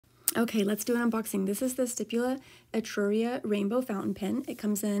Okay, let's do an unboxing. This is the Stipula Etruria Rainbow Fountain Pen. It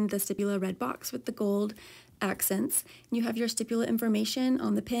comes in the Stipula red box with the gold accents. You have your Stipula information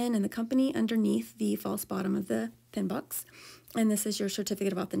on the pen and the company underneath the false bottom of the pen box. And this is your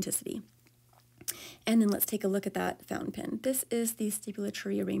certificate of authenticity. And then let's take a look at that fountain pen. This is the Stipula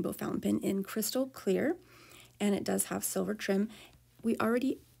Etruria Rainbow Fountain Pen in crystal clear, and it does have silver trim. We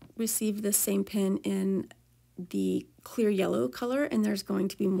already received this same pen in the clear yellow color, and there's going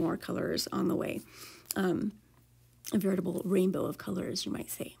to be more colors on the way. A veritable rainbow of colors, you might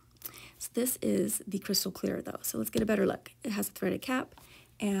say. So this is the crystal clear though, so let's get a better look. It has a threaded cap,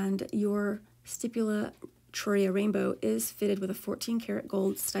 and your Stipula Etruria Rainbow is fitted with a 14 karat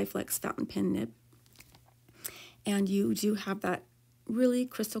gold STIFLEX fountain pen nib. And you do have that really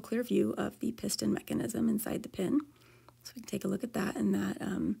crystal clear view of the piston mechanism inside the pen. So we can take a look at that, and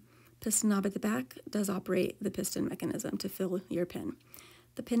that piston knob at the back does operate the piston mechanism to fill your pen.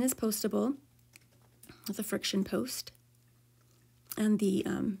 The pen is postable with a friction post, and the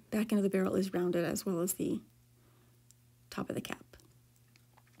back end of the barrel is rounded as well as the top of the cap.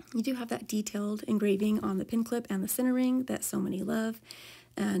 You do have that detailed engraving on the pin clip and the center ring that so many love.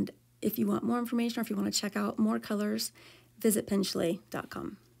 And if you want more information or if you want to check out more colors, visit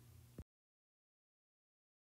penchalet.com.